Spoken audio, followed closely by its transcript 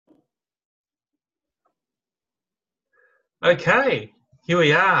Okay, here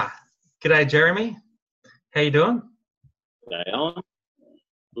we are. G'day, Jeremy. How you doing? Day on.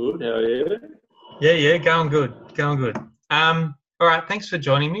 Good. How are you? Yeah, going good, going good. All right, thanks for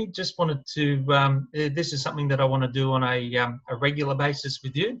joining me. Just wanted to. This is something that I want to do on a regular basis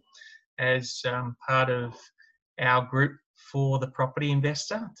with you, as part of our group for the property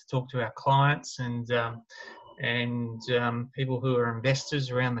investor, to talk to our clients and people who are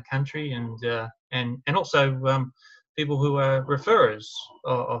investors around the country, and also people who are referrers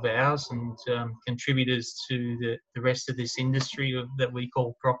of ours and contributors to the rest of this industry that we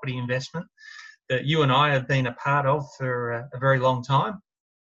call property investment, that you and I have been a part of for a very long time.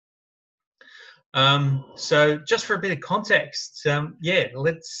 So just for a bit of context,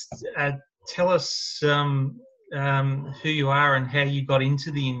 let's tell us who you are and how you got into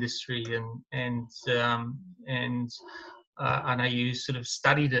the industry, and I know you sort of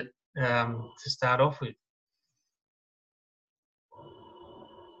studied it to start off with.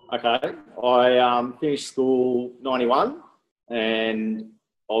 Okay. I finished school 91 and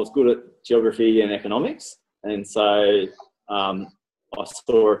I was good at geography and economics. And so I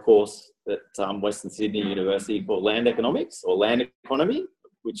saw a course at Western Sydney University called Land Economics or Land Economy,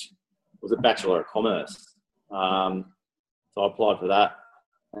 which was a Bachelor of Commerce. So I applied for that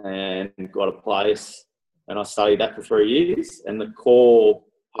and got a place, and I studied that for 3 years. And the core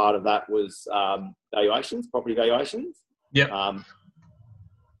part of that was valuations, property valuations. Yeah.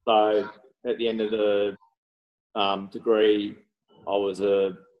 So at the end of the degree, I was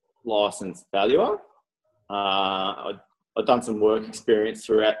a licensed valuer. I'd done some work experience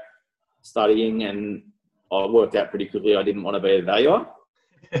throughout studying, and I worked out pretty quickly I didn't want to be a valuer.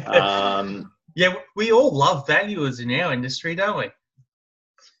 Yeah, we all love valuers in our industry, don't we?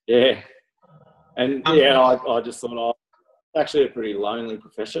 Yeah. And I just thought, it's actually a pretty lonely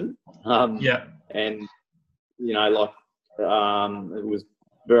profession. Yeah. And, it was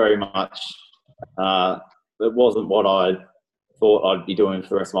very much, it wasn't what I thought I'd be doing for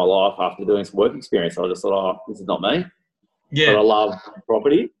the rest of my life after doing some work experience. I just thought, this is not me. Yeah. But I love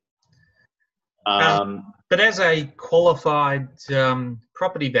property. But as a qualified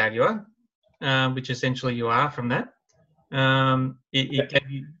property valuer, which essentially you are from that,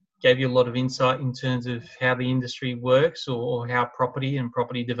 it gave you a lot of insight in terms of how the industry works, or how property and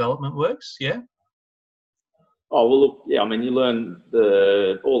property development works, yeah? Oh, well, look, yeah, I mean, you learn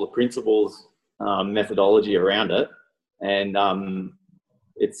all the principles, methodology around it, and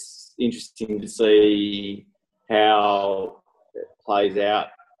it's interesting to see how it plays out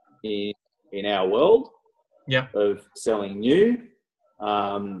in our world of selling new,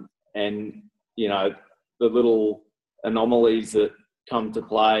 and, the little anomalies that come to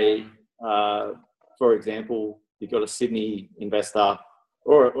play. For example, you've got a Sydney investor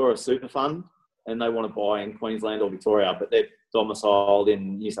or a super fund, and they want to buy in Queensland or Victoria, but they're domiciled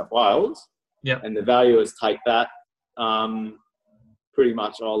in New South Wales. Yeah. And the valuers take that pretty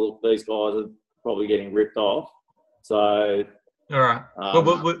much, look, these guys are probably getting ripped off. So, all right.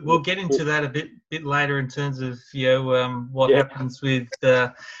 We'll get into that a bit later in terms of what happens with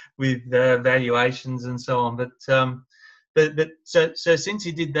valuations and so on. But so since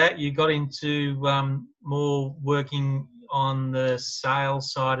you did that, you got into more working on the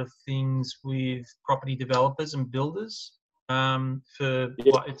sales side of things with property developers and builders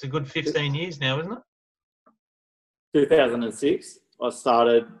it's a good 15 years now, isn't it? 2006, I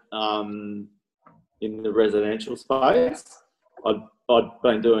started in the residential space. I'd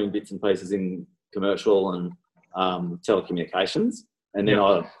been doing bits and pieces in commercial and telecommunications, and then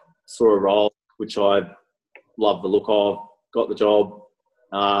I saw a role which I loved the look of, got the job,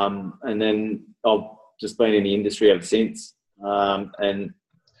 and then I've just been in the industry ever since, and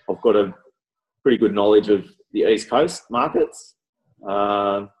I've got a pretty good knowledge of the East Coast markets. So,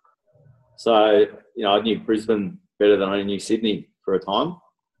 I knew Brisbane better than I knew Sydney for a time.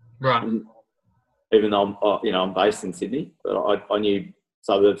 Right. And even though I'm based in Sydney, but I knew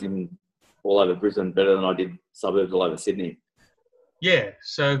suburbs all over Brisbane better than I did suburbs all over Sydney. Yeah,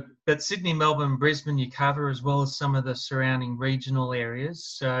 but Sydney, Melbourne, Brisbane you cover, as well as some of the surrounding regional areas.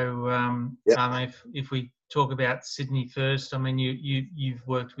 So if we talk about Sydney first, I mean, you've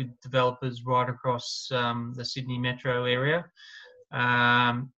worked with developers right across the Sydney metro area,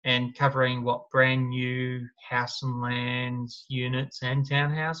 and covering what, brand new house and land units and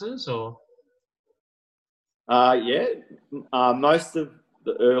townhouses, or? Most of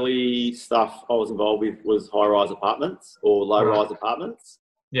the early stuff I was involved with was high-rise apartments or low-rise apartments.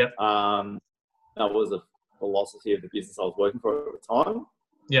 Yeah. That was a philosophy of the business I was working for at the time.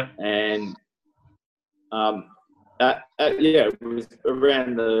 Yeah. And it was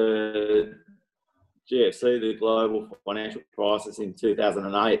around the GFC, the global financial crisis in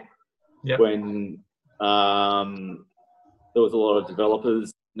 2008, yep. when there was a lot of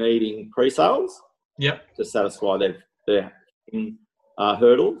developers needing pre-sales to satisfy their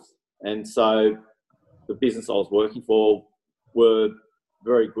hurdles. And so the business I was working for were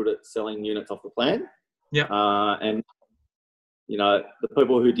very good at selling units off the plan. And, you know, the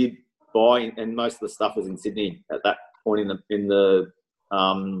people who did buy, and most of the stuff was in Sydney at that point in the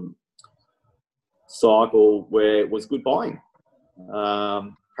cycle, where it was good buying.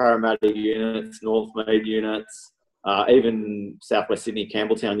 Parramatta units, Northmead units, even Southwest Sydney,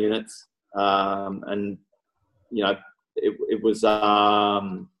 Campbelltown units. And, you know, it was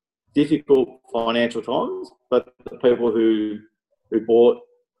difficult financial times, but the people who bought,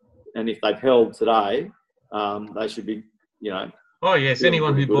 and if they've held today, they should be, you know. Oh yes,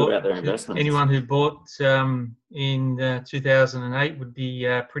 anyone who bought in 2008 would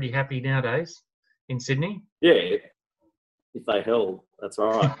be pretty happy nowadays in Sydney. Yeah, if they held, that's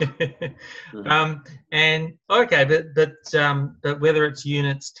right. And okay, but whether it's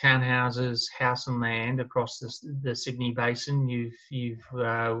units, townhouses, house and land across the Sydney Basin, you've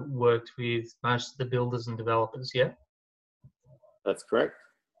worked with most of the builders and developers, yeah. That's correct.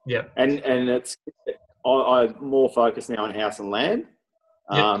 Yeah, and it's I'm more focused now on house and land.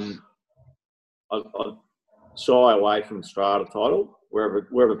 I shy away from strata title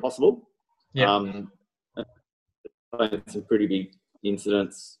wherever possible. Some pretty big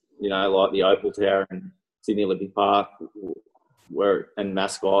incidents, you know, like the Opal Tower in Sydney Olympic Park, and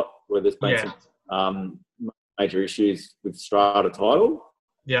Mascot, where there's been some major issues with strata title.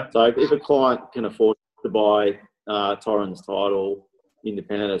 Yeah. So if a client can afford to buy Torrens title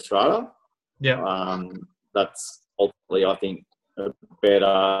independent of strata, that's ultimately, I think, a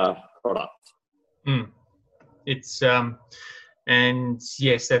better product. It's and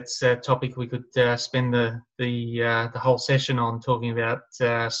yes, that's a topic we could spend the whole session on, talking about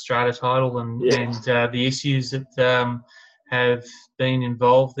strata title and the issues that have been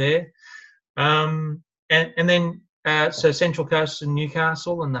involved there. And then so Central Coast and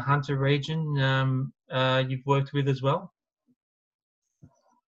Newcastle and the Hunter region, you've worked with as well.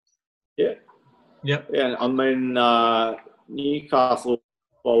 Yeah. I mean, Newcastle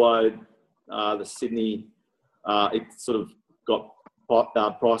followed the Sydney. It sort of got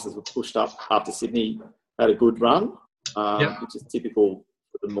prices were pushed up after Sydney had a good run, which is typical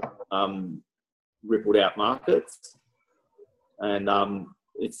for the more rippled out markets. And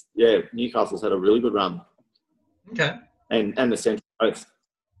Newcastle's had a really good run. Okay. And the Central Coast.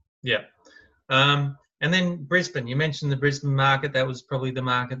 Yeah. And then Brisbane, you mentioned the Brisbane market. That was probably the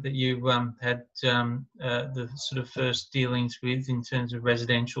market that you had the sort of first dealings with in terms of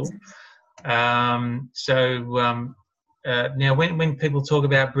residential. Now when people talk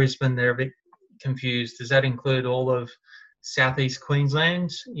about Brisbane, they're a bit confused. Does that include all of southeast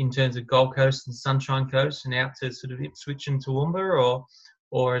Queensland in terms of Gold Coast and Sunshine Coast and out to sort of Ipswich and Toowoomba,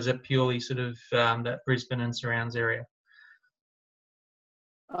 or is it purely sort of that Brisbane and surrounds area?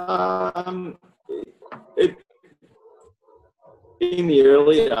 In the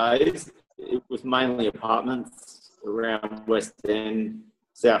early days, it was mainly apartments around West End,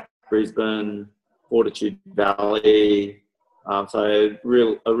 South Brisbane, Fortitude Valley. So a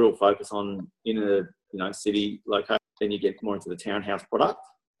real focus on inner, city location. Then you get more into the townhouse product.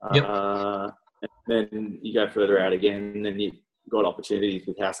 And then you go further out again, and then you've got opportunities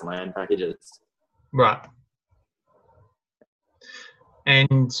with house and land packages. Right.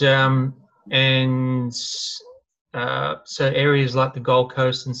 So areas like the Gold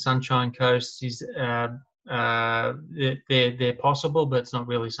Coast and Sunshine Coast is they're possible, but it's not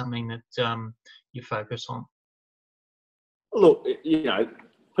really something that you focus on. Look,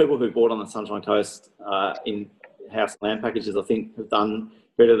 people who bought on the Sunshine Coast in house and land packages, I think, have done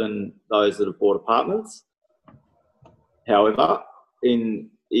better than those that have bought apartments. However,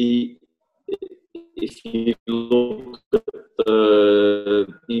 if you look at the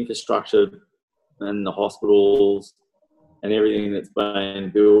infrastructure and the hospitals and everything that's been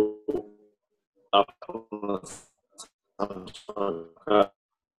built up on the Sunshine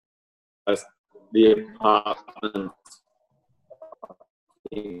Coast, the apartments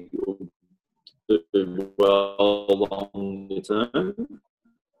will do well longer term,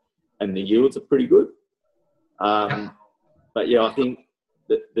 and the yields are pretty good. But I think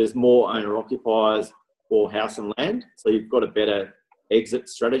that there's more owner-occupiers for house and land, so you've got a better exit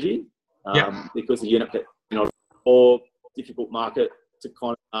strategy because the unit, a more difficult market to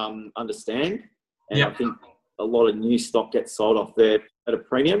kind of understand. And I think a lot of new stock gets sold off there at a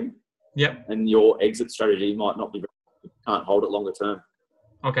premium. And your exit strategy might not be, you can't hold it longer term.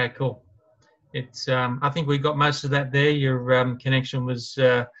 Okay, cool. It's I think we got most of that there. Your connection was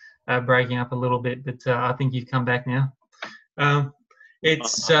breaking up a little bit, but I think you've come back now.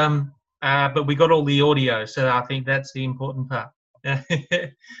 It's but we got all the audio, so I think that's the important part.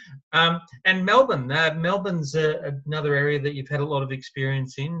 And Melbourne, Melbourne's another area that you've had a lot of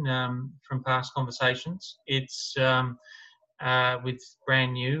experience in from past conversations. It's with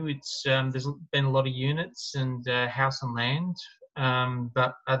brand new. It's there's been a lot of units and house and land,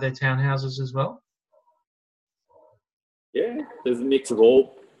 but are there townhouses as well? Yeah, there's a mix of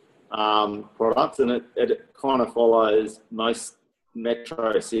all products, and it kind of follows most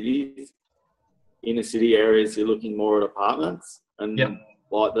metro cities. Inner city areas, you're looking more at apartments, and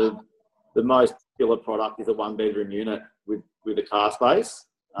like the most popular product is a 1-bedroom unit with a car space.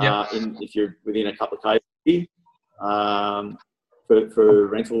 If you're within a couple of k's, for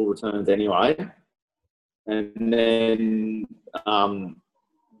rental returns anyway, and then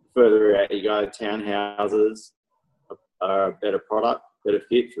further out you go, townhouses are a better product, better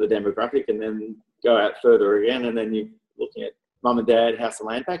fit for the demographic, and then go out further again, and then you're looking at mum and dad house and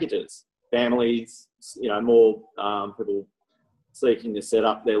land packages, families, more people seeking to set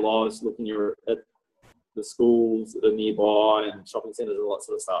up their lives, looking at the schools that are nearby and shopping centres and all that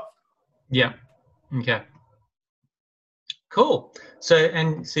sort of stuff. Yeah. Okay. Cool. So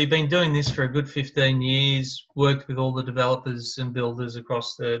you've been doing this for a good 15 years, worked with all the developers and builders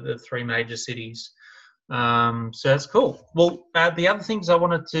across the three major cities. So that's cool. Well, the other things I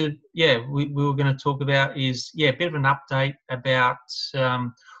wanted to, we were going to talk about is, a bit of an update about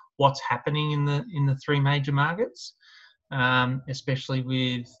what's happening in the three major markets, especially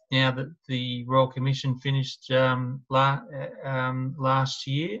with now that the Royal Commission finished last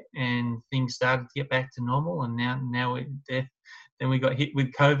year and things started to get back to normal, and now then we got hit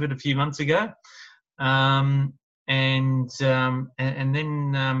with COVID a few months ago, and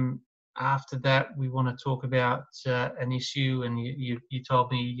then after that we want to talk about an issue, and you told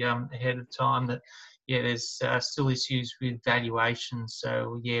me ahead of time that there's still issues with valuations.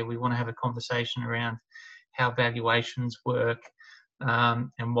 So we want to have a conversation around how valuations work,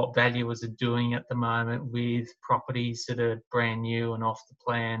 and what valuers are doing at the moment with properties that are brand new and off the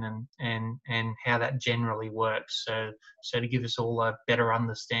plan, and how that generally works. So to give us all a better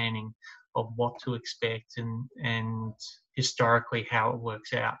understanding of what to expect and historically how it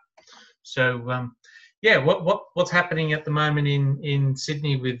works out. So what's happening at the moment in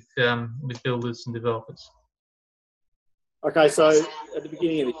Sydney with builders and developers? Okay, so at the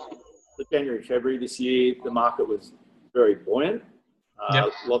beginning of the January, February this year, the market was very buoyant.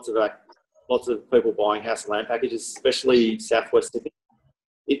 Lots of people buying house and land packages, especially Southwest Sydney.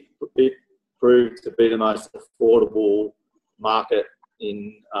 It proved to be the most affordable market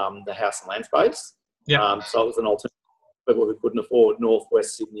in the house and land space. So it was an alternative for people who couldn't afford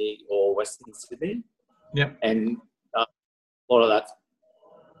Northwest Sydney or Western Sydney. And a lot of that's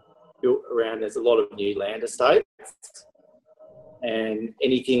built around, there's a lot of new land estates, and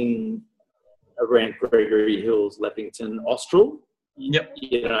anything around Gregory Hills, Leppington, Austral.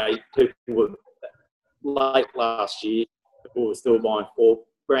 People were late last year, people were still buying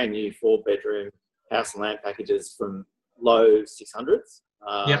brand new 4-bedroom house and land packages from low 600s.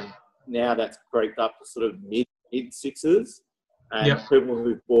 Now that's crept up to sort of mid 6s, and people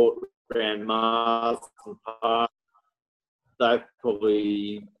who bought around Mars and Park, they've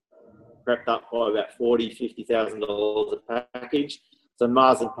probably crept up by about $40,000-$50,000 a package. So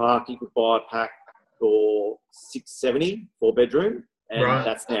Mars and Park, you could buy a pack for $670, 4-bedroom, and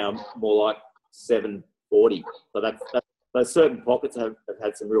that's now more like $740. So those certain pockets have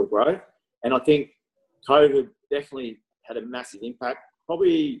had some real growth, and I think COVID definitely had a massive impact,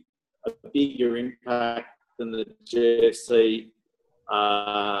 probably a bigger impact than the GFC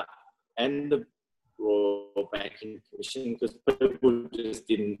and the Royal Banking Commission, because people just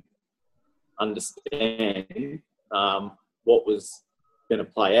didn't understand what was going to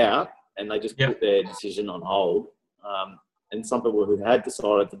play out, and they just put their decision on hold. And some people who had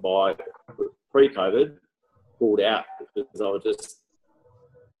decided to buy pre-COVID pulled out because they were just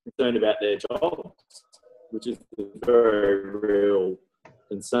concerned about their jobs, which is a very real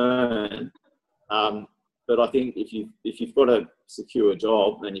concern. But I think if you've got a secure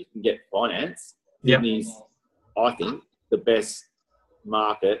job and you can get finance, Sydney's, I think, the best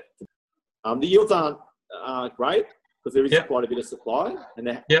market. The yields aren't great because there is quite a bit of supply, and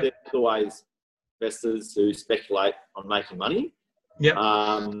there's always investors who speculate on making money.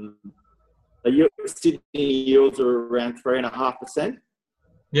 The Sydney yields are around 3.5%.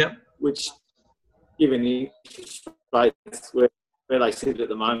 Which, given the interest rates where they sit at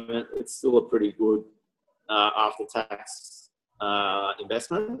the moment, it's still a pretty good after-tax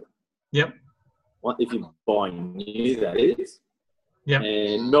investment. if you're buying new, that is. Yeah.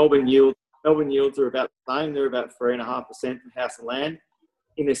 And Melbourne yields are about the same. They're about 3.5% for house and land.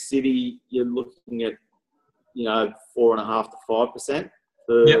 In a city, you're looking at 4.5% to 5%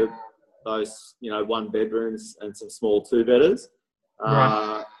 for those 1 bedrooms and some small 2-bedders.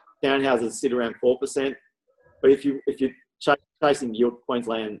 Right. Townhouses sit around 4%. But if you're chasing yield,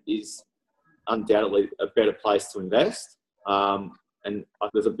 Queensland is undoubtedly a better place to invest. And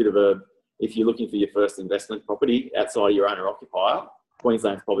there's a bit of if you're looking for your first investment property outside of your owner-occupier,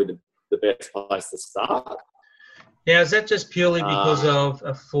 Queensland's probably the best place to start. Now, is that just purely because of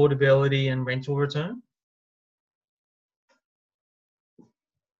affordability and rental return?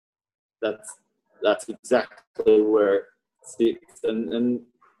 That's exactly where it sits. And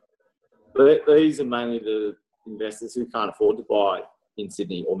these are mainly the investors who can't afford to buy in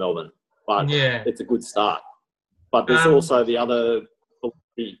Sydney or Melbourne. But it's a good start. But there's also the other,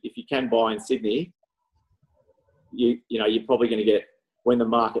 if you can buy in Sydney, you're probably going to get, when the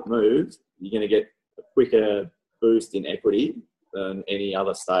market moves, you're going to get a quicker boost in equity than any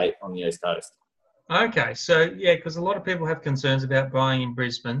other state on the East Coast. Okay, so because a lot of people have concerns about buying in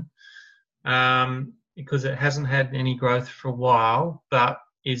Brisbane because it hasn't had any growth for a while. But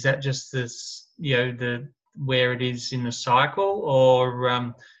is that just this, the where it is in the cycle,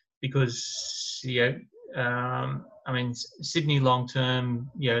 or because Sydney long term,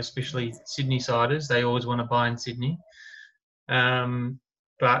 especially Sydney siders, they always want to buy in Sydney.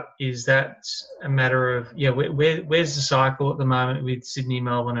 But is that a matter of where's the cycle at the moment with Sydney,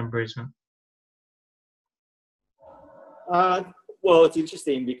 Melbourne, and Brisbane? Well, it's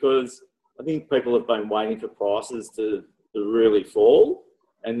interesting because I think people have been waiting for prices to really fall,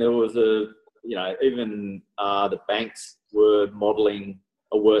 and there was even the banks were modelling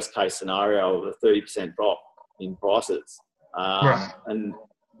a worst case scenario of a 30% drop in prices, right. And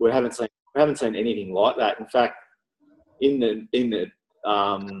we haven't seen anything like that. In fact, in the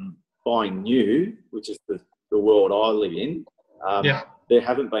buying new, which is the world I live in, there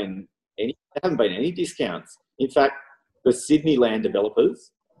haven't been any discounts. In fact, the Sydney land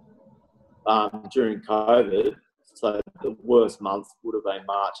developers during COVID, so the worst months would have been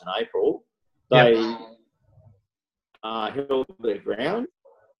March and April. They held their ground,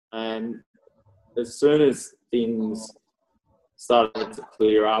 and as soon as things started to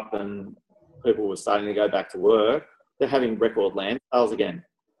clear up and people were starting to go back to work, they're having record land sales again.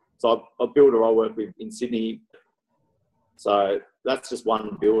 So a builder I work with in Sydney, so that's just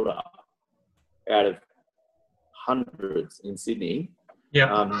one builder out of hundreds in Sydney.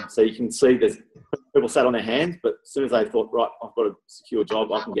 So you can see there's people sat on their hands, but as soon as they thought, right, I've got a secure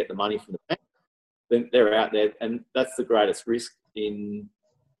job, I can get the money from the bank, then they're out there. And that's the greatest risk in,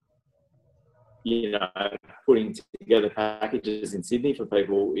 putting together packages in Sydney for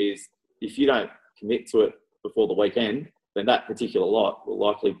people is if you don't commit to it before the weekend, then that particular lot will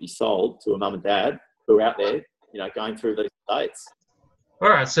likely be sold to a mum and dad who are out there, going through these dates. All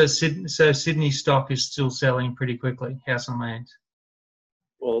right, so Sydney stock is still selling pretty quickly, house and land.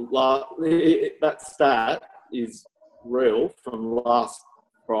 Well, that stat is real from last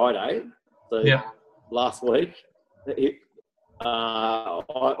Friday. So last week,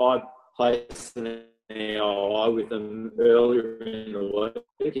 I placed an NOI with them earlier in the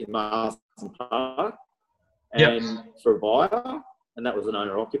week in Marsden Park, and for a buyer, and that was an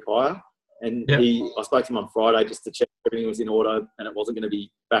owner-occupier. And I spoke to him on Friday just to check everything was in order and it wasn't going to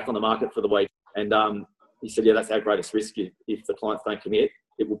be back on the market for the week. And he said, that's our greatest risk. If the clients don't commit,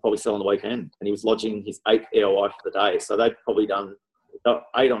 it will probably sell on the weekend. And he was lodging his 8th EOI for the day. So they've probably done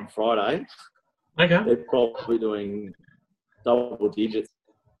 8 on Friday. Okay. They're probably doing double digit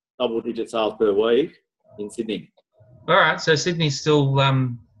sales per week in Sydney. All right. So Sydney's still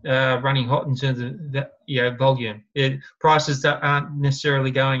running hot in terms of that, volume. Prices that aren't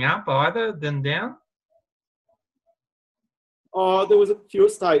necessarily going up either, then down. There was a few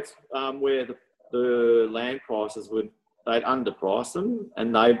estates where the land prices they'd underpriced them,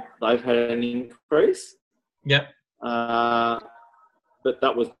 and they've had an increase. Yep. But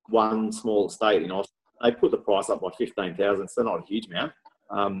that was one small estate in Austin. They put the price up by 15,000, so not a huge amount.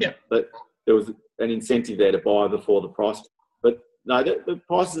 But there was an incentive there to buy before the price. But no, the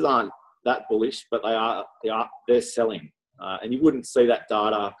prices aren't that bullish, but they're selling, and you wouldn't see that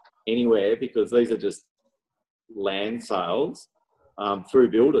data anywhere because these are just land sales through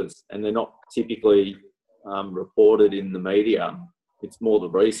builders, and they're not typically reported in the media. It's more the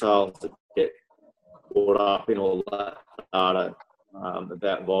resales that get caught up in all that data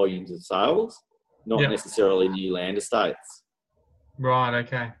about volumes of sales, not necessarily new land estates. Right.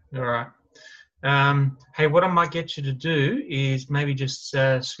 Okay. All right. Hey, what I might get you to do is maybe just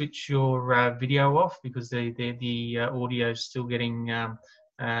switch your video off, because the audio is still getting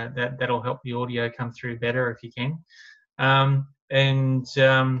that'll help the audio come through better if you can.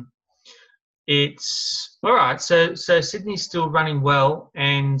 It's all right. So Sydney's still running well,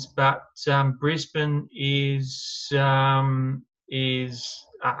 but Brisbane is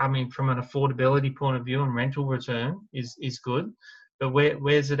I mean, from an affordability point of view and rental return is good. But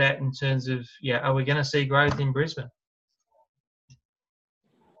where's it at in terms of, are we going to see growth in Brisbane?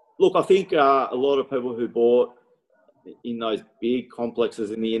 Look, I think a lot of people who bought in those big complexes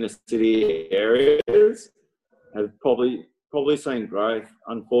in the inner city areas have probably seen growth.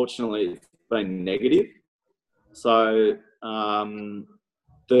 Unfortunately, it's been negative. So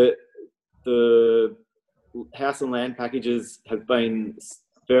the house and land packages have been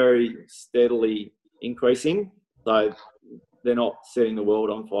very steadily increasing. So they're not setting the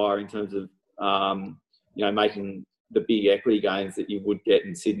world on fire in terms of making the big equity gains that you would get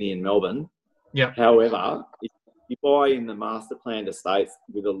in Sydney and Melbourne. Yeah. However, if you buy in the master planned estates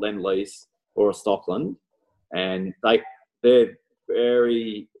with a Lend Lease or a Stockland, and they're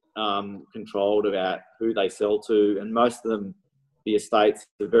very controlled about who they sell to, and most of them, the estates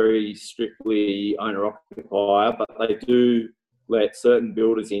are very strictly owner-occupier, but they do let certain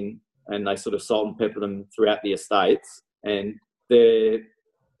builders in, and they sort of salt and pepper them throughout the estates, and they're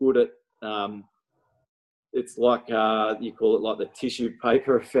good at it's like you call it like the tissue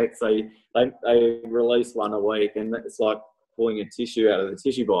paper effect. They release one a week, and it's like pulling a tissue out of the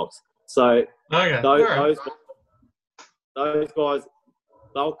tissue box. So those guys,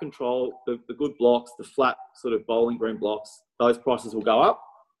 they'll control the good blocks, the flat sort of bowling green blocks. Those prices will go up,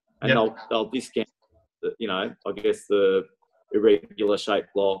 and they'll discount I guess the irregular shaped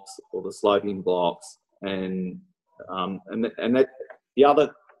blocks or the sloping blocks, and that the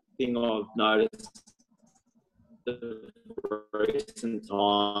other thing I've noticed in recent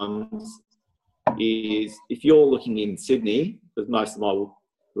times is, if you're looking in Sydney, because most of my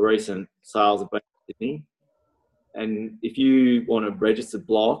recent sales have been in Sydney, and if you want a registered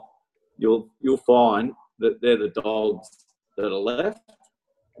block, you'll find that they're the dogs that are left,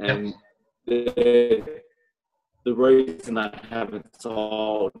 and the reason they haven't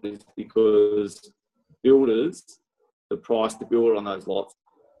sold is because builders, the price to build on those lots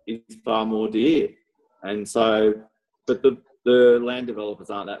is far more dear. And so, but the land developers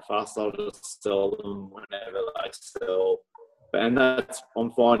aren't that fast. They'll just sell them whenever they sell. And that's,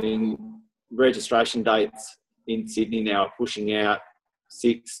 I'm finding registration dates in Sydney now are pushing out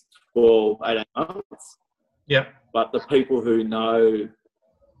 6, 12, 18 months. Yeah. But the people who know,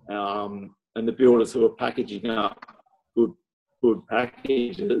 and the builders who are packaging up good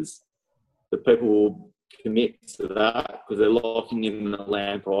packages, the people will commit to that because they're locking in the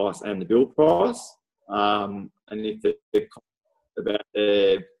land price and the build price. And if they're about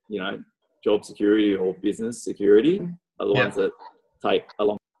their, job security or business security, are the ones that take a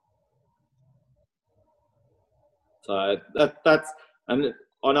long. So that's, and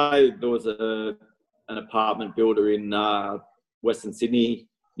I know there was an apartment builder in Western Sydney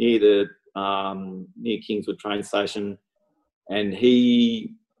near Kingswood train station, and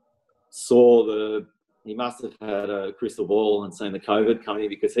he must have had a crystal ball and seen the COVID coming,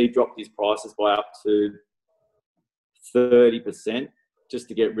 because he dropped his prices by up to 30% just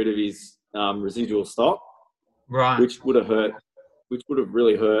to get rid of his residual stock, right? Which would have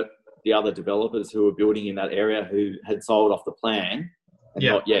really hurt the other developers who were building in that area, who had sold off the plan and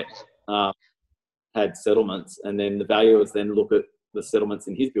not yet had settlements. And then the valuers then look at the settlements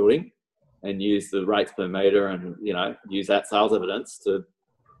in his building and use the rates per metre and use that sales evidence to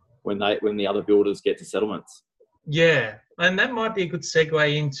when the other builders get to settlements. Yeah, and that might be a good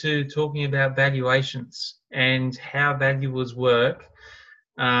segue into talking about valuations and how valuers work.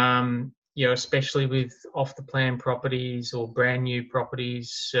 Especially with off-the-plan properties or brand new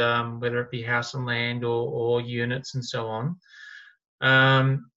properties, whether it be house and land or units and so on.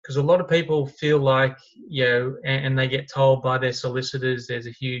 Because a lot of people feel like, and they get told by their solicitors there's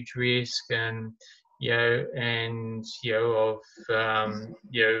a huge risk, because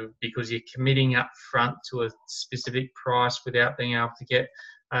you're committing up front to a specific price without being able to get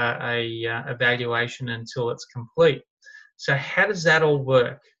a valuation until it's complete. So how does that all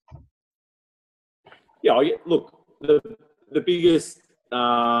work? Yeah, look, the biggest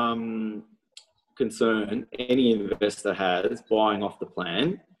concern any investor has buying off the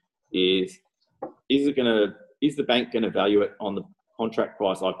plan is the bank going to value it on the contract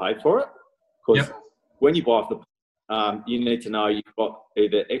price I paid for it? Because when you buy off the you need to know you've got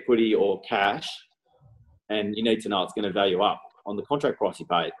either equity or cash, and you need to know it's going to value up on the contract price you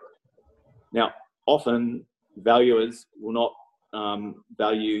paid. Now, often valuers will not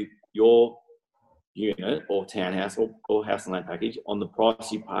value your unit or townhouse or house and land package on the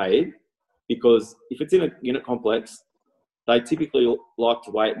price you paid, because if it's in a unit complex, they typically like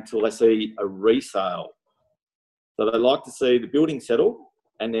to wait until they see a resale. So they like to see the building settle,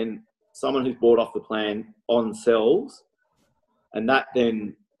 and then someone who's bought off the plan on sells, and that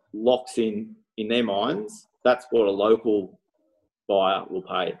then locks in their minds, that's what a local buyer will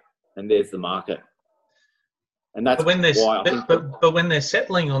pay, and there's the market. And that's but when they're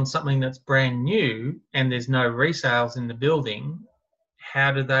settling on something that's brand new and there's no resales in the building,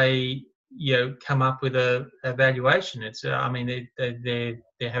 how do they come up with a valuation? It's they're having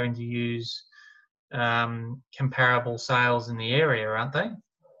to use comparable sales in the area, aren't they?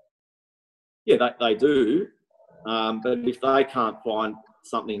 Yeah, they do. But if they can't find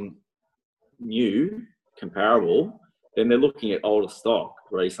something new, comparable, then they're looking at older stock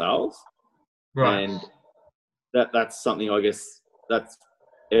resales. Right. And that's something, I guess, that's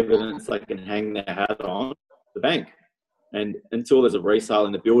evidence they can hang their hat on the bank. And until there's a resale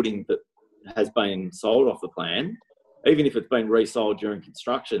in the building that has been sold off the plan, even if it's been resold during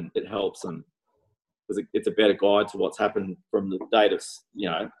construction, it helps them, because it's a better guide to what's happened from the date of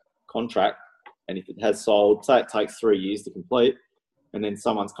contract. And if it has sold, say it takes 3 years to complete, and then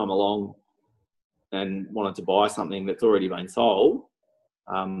someone's come along and wanted to buy something that's already been sold,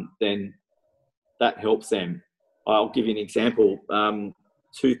 then that helps them. I'll give you an example.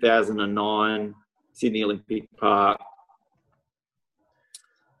 2009, Sydney Olympic Park,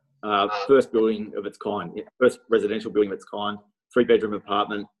 first building of its kind, first residential building of its kind, 3-bedroom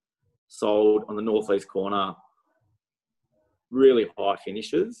apartment, sold on the northeast corner, really high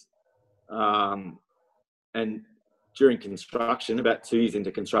finishes. And during construction, about 2 years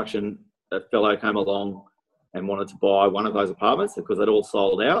into construction, a fellow came along and wanted to buy one of those apartments because they'd all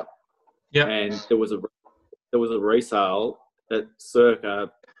sold out. Yeah. And there was a resale at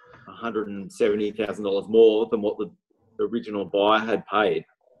circa $170,000 more than what the original buyer had paid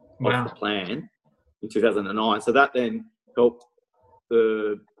off the plan in 2009. So that then helped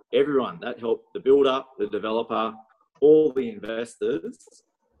everyone. That helped the builder, the developer, all the investors,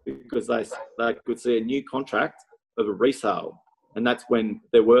 because they could see a new contract of a resale. And that's when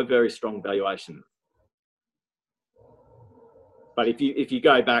there were very strong valuations. But if you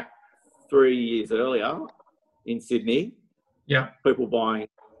go back 3 years earlier in Sydney, people buying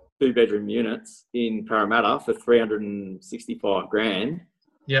 2-bedroom units in Parramatta for $365,000,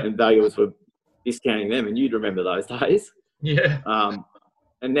 and valuers were discounting them, and you'd remember those days. Yeah.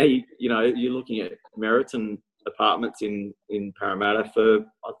 And now you're looking at Meriton apartments in Parramatta for,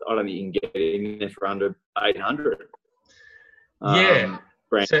 I don't think you can get in there for under 800. Yeah.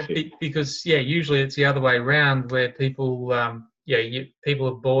 So because usually it's the other way around, where people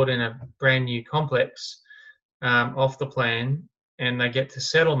people have bought in a brand new complex off the plan, and they get to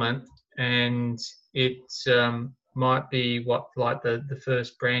settlement, and it might be the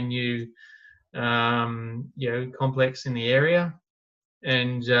first brand new complex in the area.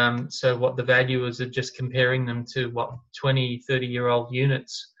 And so what the valuers are just comparing them to 20, 30-year-old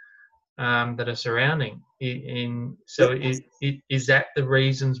units that are surrounding. Is that the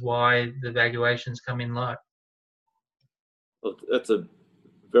reasons why the valuations come in low? Well, that's a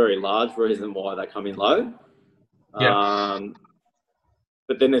very large reason why they come in low. Yeah.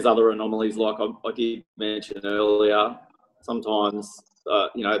 But then there's other anomalies, like I did mention earlier. Sometimes,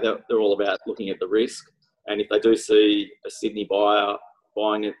 they're all about looking at the risk. And if they do see a Sydney buyer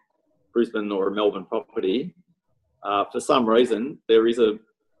buying a Brisbane or a Melbourne property, for some reason, there is a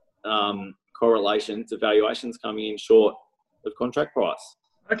correlation to valuations coming in short of contract price.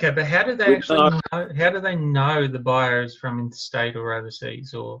 Okay, but how do they actually know? How do they know the buyer is from interstate or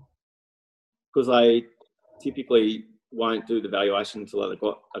overseas, or? Because they typically won't do the valuation until they've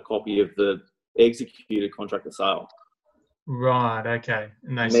got a copy of the executed contract of sale. Right. Okay,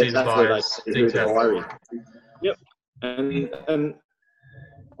 and they see the buyer's details. Yep. And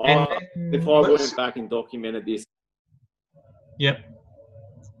if I went back and documented this. Yep.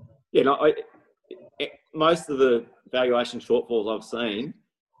 Yeah. No. Most of the valuation shortfalls I've seen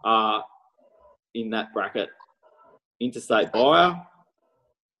are in that bracket. Interstate buyer,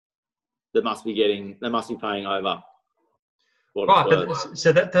 they must be paying over. Right, but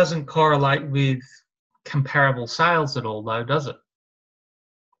so that doesn't correlate with comparable sales at all, though, does it?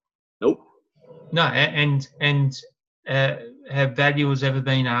 Nope. No, and have valuers ever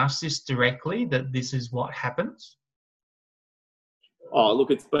been asked this directly, that this is what happens? Oh,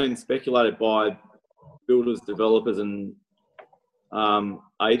 look, it's been speculated by builders, developers, and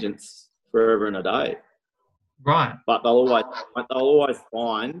agents forever and a day. Right. But they'll always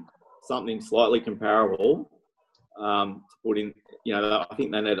find something slightly comparable to put in, I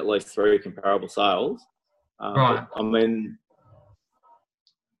think they need at least 3 comparable sales. Right. But, I mean,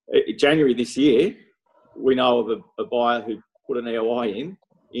 January this year, we know of a buyer who put an EOI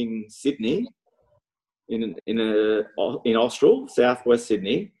in Sydney, in Austral, southwest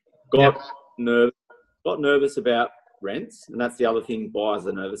Sydney, got nervous about rents, and that's the other thing buyers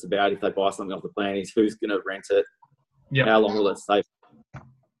are nervous about if they buy something off the plan is who's going to rent it, how long will it stay.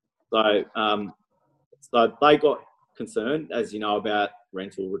 So they got concerned, as you know, about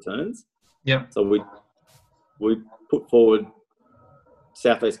rental returns. Yeah. So we put forward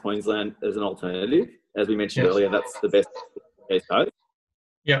Southeast Queensland as an alternative. As we mentioned earlier, that's the best East Coast.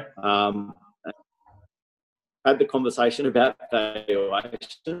 Yeah. Had the conversation about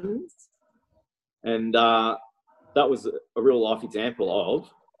valuations, and that was a real life example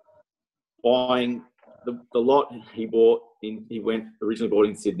of buying the lot he bought in. He originally bought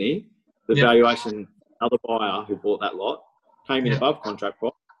in Sydney. The valuation, another buyer who bought that lot came in above contract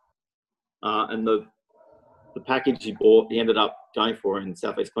price, and the package he bought, he ended up going for in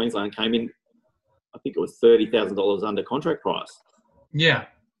Southeast Queensland, came in, I think it was $30,000 under contract price. Yeah.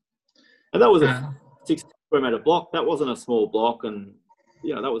 And that was a 6 square metre block. That wasn't a small block, and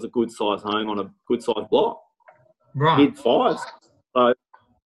that was a good size home on a good size block. Right. Mid fives. So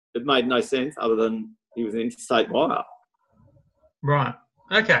it made no sense other than he was an interstate buyer. Right.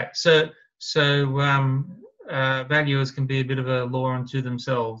 Okay. So valuers can be a bit of a law unto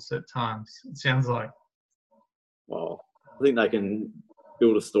themselves at times, it sounds like. Well, I think they can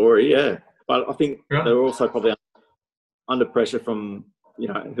build a story, yeah. But I think they're also probably under pressure from, who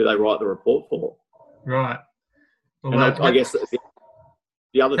they write the report for. Right. Well, and I guess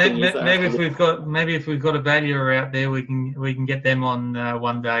the other thing is maybe if we've got a valuer out there, we can get them on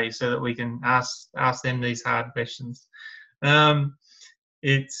one day so that we can ask them these hard questions.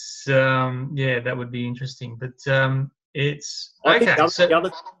 It's that would be interesting. But it's okay. The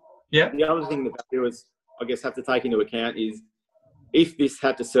other thing the valuers, I guess, have to take into account is if this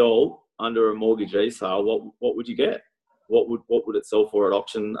had to sell under a mortgagee sale, what would you get? What would it sell for at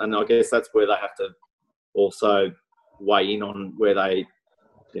auction? And I guess that's where they have to also weigh in on where they,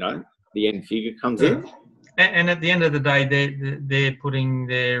 the end figure comes in. And at the end of the day, they're putting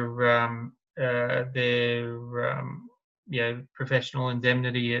their professional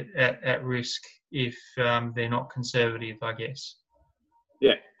indemnity at risk if they're not conservative, I guess.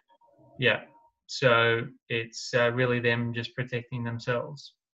 Yeah. Yeah. So it's really them just protecting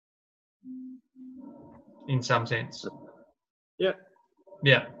themselves in some sense. Yeah.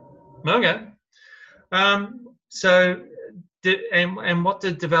 Yeah. Okay. So, and what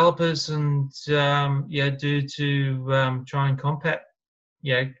did developers and do to try and combat,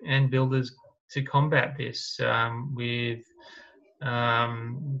 and builders to combat this with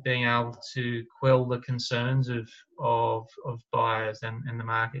being able to quell the concerns of buyers and the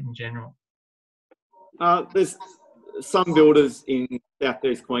market in general? There's some builders in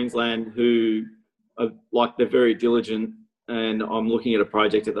Southeast Queensland who are they're very diligent, and I'm looking at a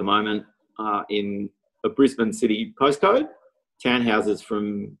project at the moment in a Brisbane city postcode, townhouses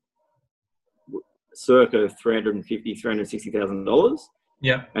from circa $360,000.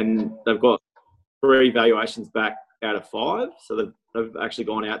 Yeah. And they've got 3 valuations back out of 5. So they've actually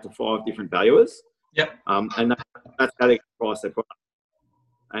gone out to 5 different valuers. Yep. And that's how they price their product.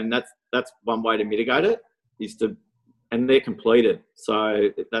 And that's one way to mitigate it and they're completed. So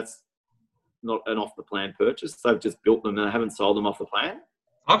that's not an off the plan purchase. They've just built them and they haven't sold them off the plan.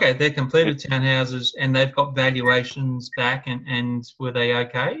 Okay, they're completed townhouses and they've got valuations back and were they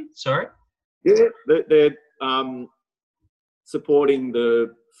okay? Sorry? Yeah, they're supporting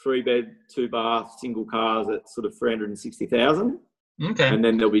the 3-bed, 2-bath, single cars at sort of $360,000. Okay. And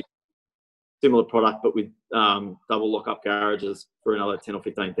then there'll be similar product but with double lock-up garages for another $10,000 or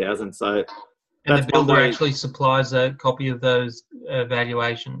 $15,000. So and the builder actually supplies a copy of those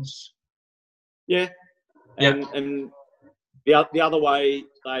valuations. Yeah. And the other way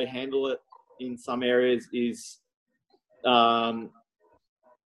they handle it in some areas is by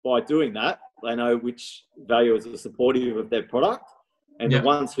doing that, they know which valuers are supportive of their product, and the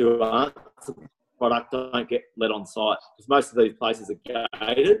ones who aren't supportive of the product don't get let on site, because most of these places are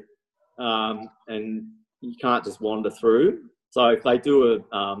gated and you can't just wander through. So if they do a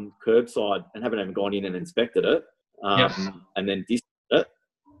curbside and haven't even gone in and inspected it and then distant it,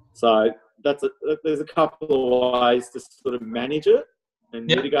 so there's a couple of ways to sort of manage it and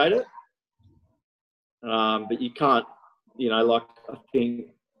mitigate it. But you can't, I think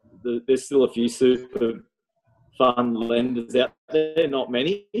there's still a few super fund lenders out there, not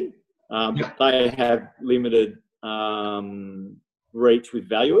many, but they have limited reach with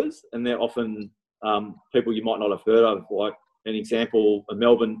valuers, and they're often people you might not have heard of. Like an example, a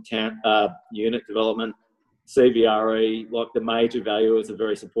Melbourne town unit development, CBRE, like the major valuers are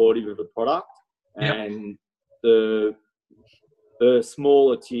very supportive of the product, and the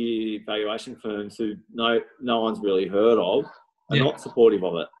smaller tier valuation firms who no one's really heard of are not supportive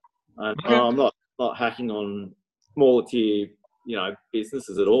of it. And I'm not hacking on smaller tier,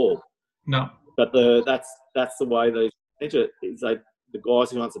 businesses at all. No. But that's the way they enter it. Is the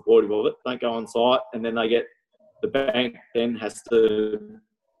guys who aren't supportive of it don't go on site, and then the bank then has to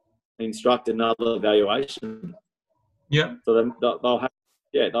instruct another valuation. Yeah. So then they'll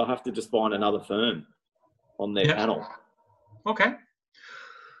have to just find another firm on their panel. Okay.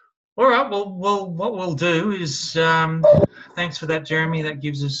 All right. Well, what we'll do is thanks for that, Jeremy. That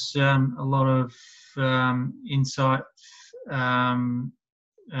gives us a lot of insight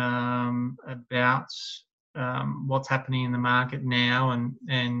about what's happening in the market now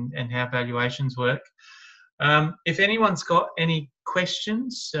and how valuations work. If anyone's got any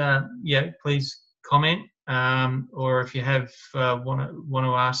questions, please comment. Or if you have want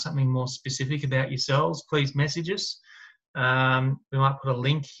to ask something more specific about yourselves, please message us. We might put a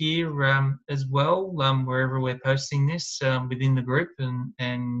link here as well wherever we're posting this within the group, and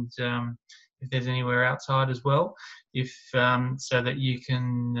if there's anywhere outside as well, so that you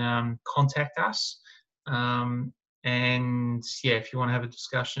can contact us. If you want to have a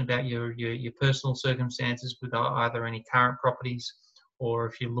discussion about your personal circumstances with either any current properties, or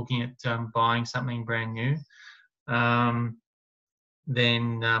if you're looking at buying something brand new, then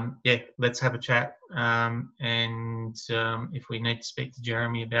let's have a chat. If we need to speak to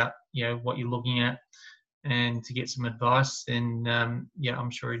Jeremy about what you're looking at and to get some advice, then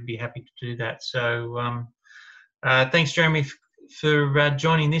I'm sure he'd be happy to do that. So thanks, Jeremy, for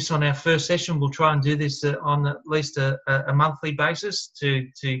joining this on our first session. We'll try and do this on at least a monthly basis to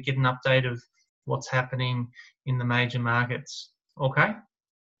get an update of what's happening in the major markets. Okay?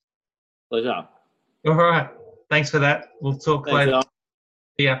 Pleasure. All right. Thanks for that. We'll talk later. Al.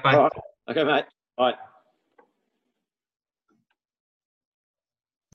 Yeah, bye. All right. Okay, mate. Bye.